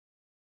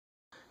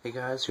Hey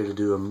guys, here to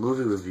do a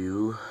movie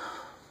review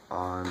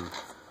on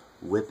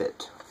Whip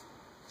It.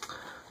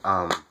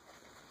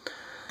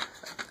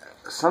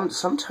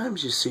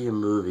 Sometimes you see a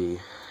movie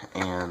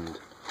and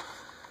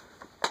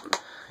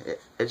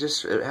it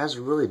has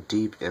a really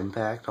deep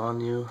impact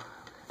on you,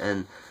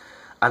 and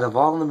out of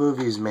all the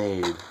movies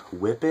made,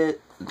 Whip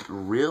It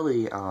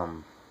really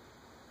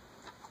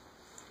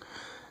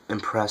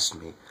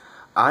impressed me.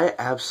 I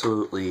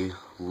absolutely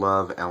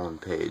love Ellen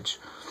Page.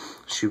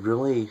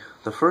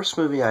 The first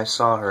movie I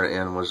saw her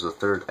in was the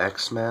third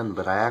X-Men,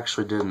 but I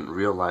actually didn't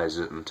realize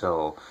it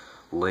until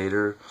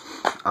later.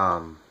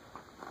 But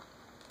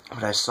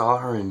I saw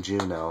her in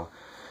Juno,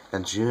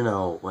 and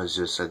Juno was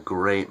just a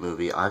great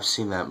movie. I've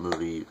seen that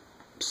movie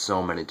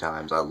so many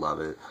times. I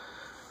love it.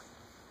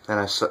 And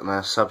I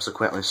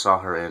subsequently saw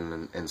her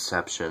in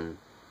Inception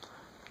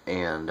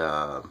and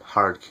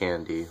Hard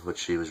Candy, which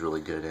she was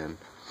really good in.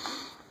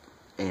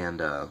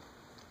 And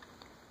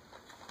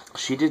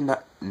she did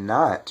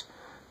not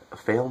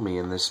fail me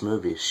in this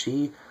movie.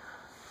 She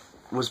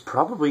was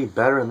probably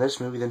better in this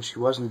movie than she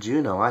was in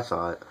Juno, I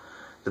thought.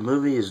 The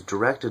movie is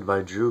directed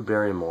by Drew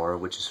Barrymore,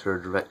 which is her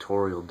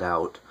directorial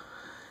doubt.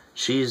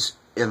 She's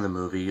in the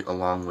movie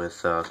along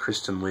with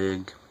Kristen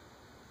Wiig,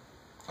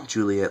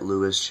 Juliette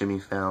Lewis, Jimmy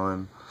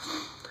Fallon.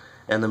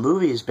 And the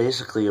movie is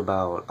basically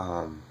about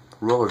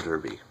roller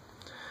derby.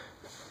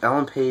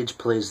 Ellen Page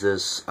plays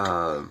this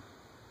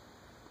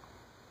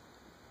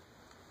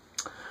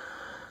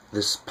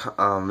this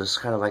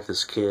kind of like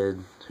this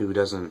kid who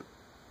doesn't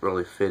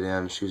really fit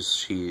in.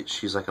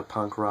 She's like a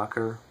punk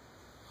rocker.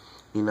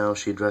 You know,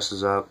 she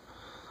dresses up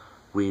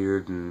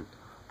weird, and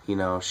you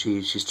know,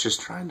 she's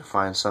just trying to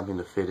find something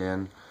to fit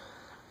in.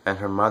 And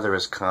her mother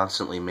is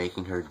constantly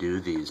making her do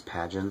these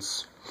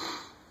pageants.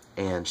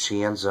 And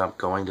she ends up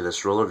going to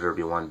this roller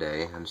derby one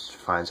day and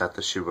finds out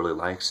that she really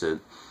likes it.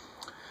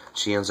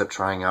 She ends up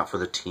trying out for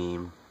the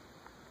team.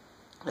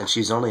 And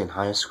she's only in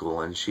high school,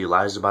 and she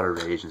lies about her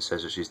age and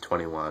says that she's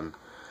 21.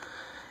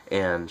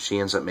 And she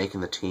ends up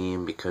making the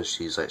team because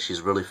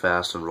she's really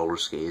fast on roller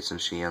skates,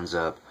 and she ends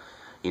up,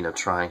 you know,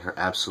 trying her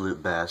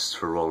absolute best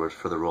for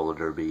the roller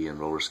derby and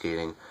roller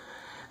skating.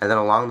 And then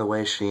along the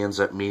way, she ends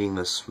up meeting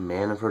this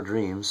man of her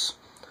dreams,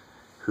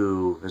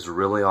 who is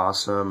really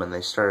awesome, and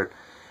they start.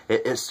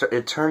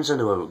 It turns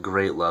into a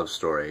great love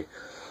story.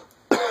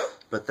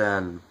 But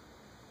then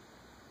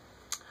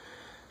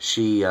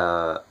she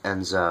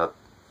ends up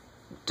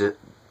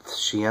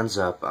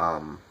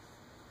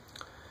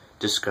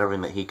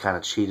discovering that he kind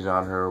of cheated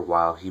on her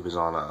while he was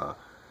on a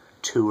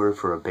tour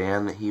for a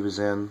band that he was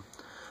in.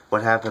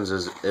 What happens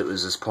is, it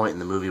was this point in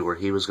the movie where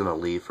he was going to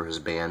leave for his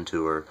band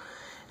tour,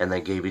 and they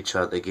gave each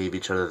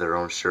other their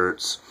own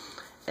shirts,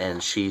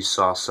 and she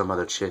saw some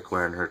other chick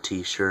wearing her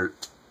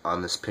t-shirt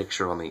on this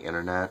picture on the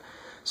internet.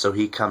 So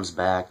he comes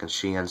back, and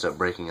she ends up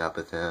breaking up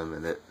with him,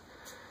 and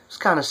it's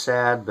kind of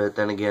sad, but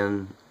then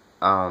again,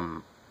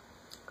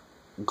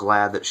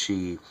 glad that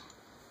she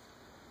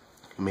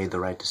made the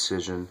right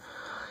decision.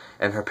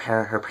 And her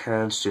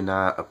parents do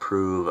not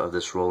approve of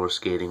this roller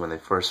skating when they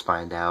first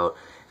find out.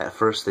 At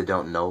first they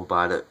don't know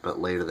about it, but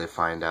later they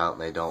find out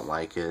and they don't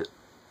like it.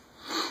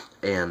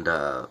 And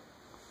then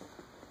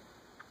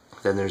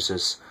there's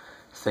this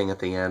thing at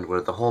the end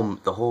where the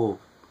whole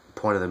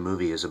point of the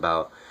movie is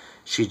about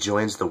she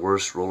joins the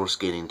worst roller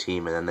skating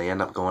team, and then they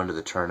end up going to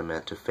the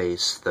tournament to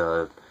face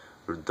the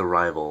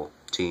rival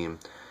team.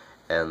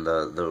 And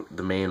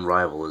the main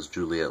rival is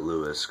Juliette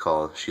Lewis.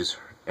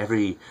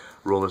 Every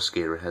roller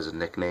skater has a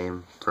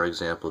nickname. For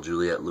example,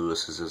 Juliette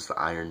Lewis's is the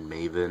Iron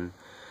Maven,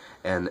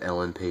 and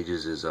Ellen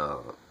Page's is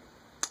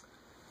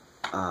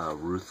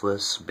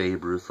Ruthless,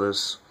 Babe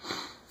Ruthless.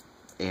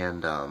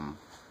 And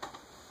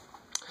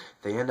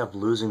they end up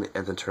losing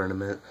at the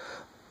tournament,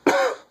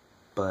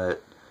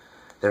 but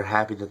they're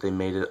happy that they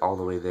made it all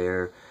the way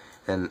there.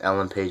 And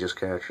Ellen Page's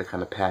character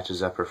kind of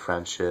patches up her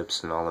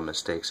friendships and all the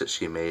mistakes that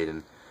she made,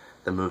 and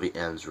the movie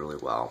ends really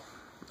well.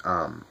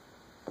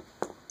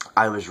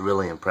 I was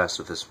really impressed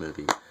with this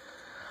movie.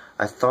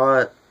 I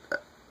thought,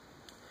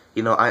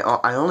 you know,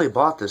 I only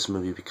bought this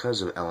movie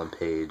because of Ellen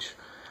Page,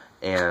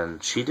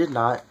 and she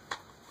didn't,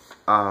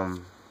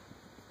 you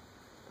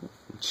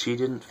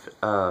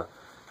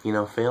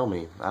know, fail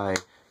me. I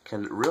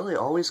can really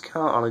always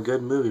count on a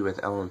good movie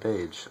with Ellen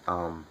Page.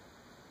 I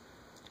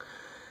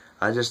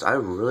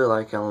really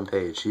like Ellen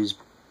Page. She's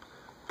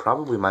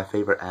probably my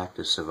favorite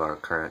actress of our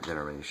current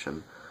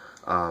generation.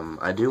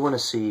 I do want to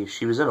see,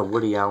 she was in a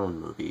Woody Allen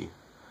movie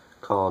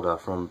called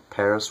From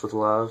Paris with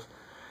Love.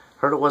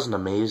 Heard it wasn't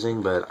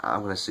amazing, but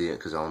I'm going to see it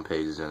because Ellen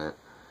Page is in it.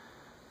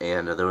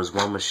 And there was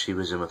one she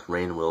was in with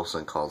Rainn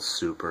Wilson called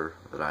Super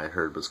that I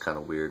heard was kind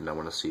of weird, and I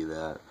want to see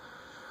that.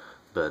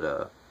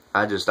 But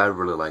I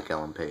really like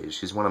Ellen Page.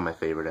 She's one of my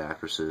favorite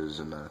actresses,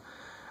 and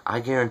I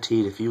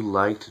guaranteed if you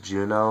liked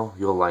Juno,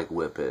 you'll like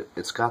Whip It.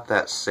 It's got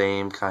that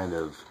same kind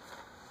of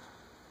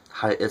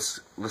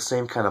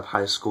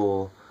high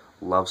school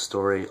love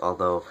story,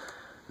 although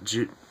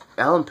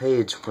Ellen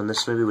Page, when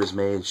this movie was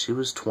made, she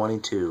was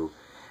 22,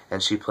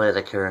 and she played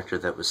a character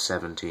that was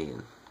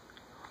 17.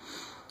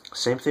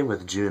 Same thing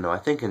with Juno. I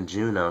think in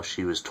Juno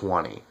she was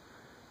 20,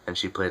 and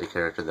she played a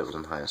character that was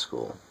in high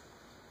school.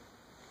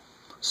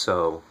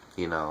 So,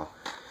 you know,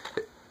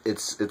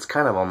 it's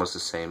kind of almost the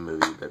same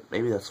movie, but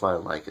maybe that's why I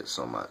like it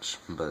so much.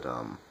 But,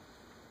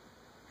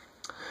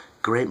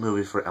 great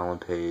movie for Ellen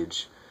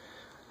Page.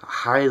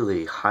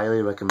 Highly,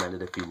 highly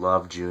recommended if you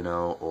love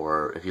Juno,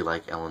 or if you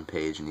like Ellen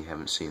Page and you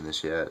haven't seen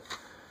this yet.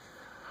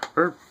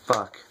 Or,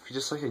 fuck, if you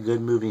just like a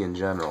good movie in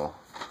general.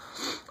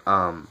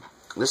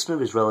 This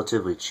movie is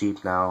relatively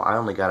cheap now. I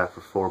only got it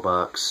for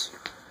 $4.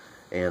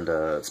 And,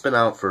 it's been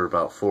out for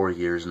about 4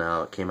 years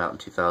now. It came out in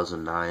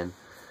 2009.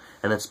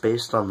 And it's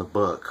based on the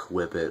book,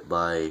 Whip It,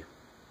 by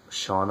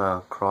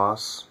Shanna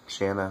Cross,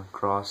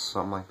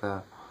 something like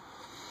that.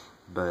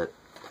 But,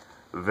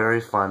 very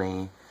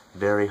funny,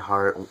 very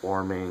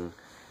heartwarming.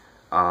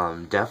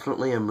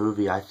 Definitely a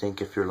movie, I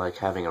think, if you're like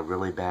having a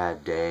really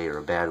bad day or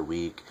a bad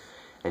week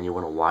and you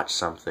want to watch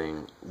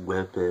something,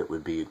 Whip It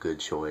would be a good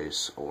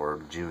choice, or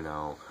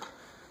Juno.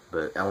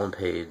 But Ellen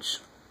Page,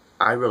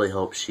 I really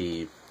hope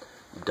she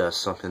does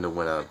something to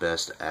win a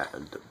Best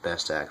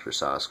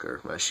Actress Oscar.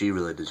 She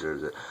really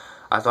deserves it.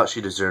 I thought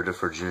she deserved it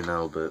for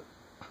Juno, but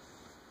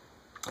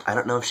I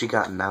don't know if she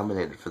got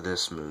nominated for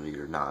this movie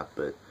or not,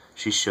 but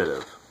she should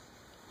have.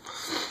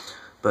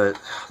 But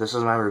this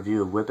is my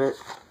review of Whip It,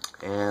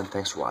 and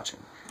thanks for watching.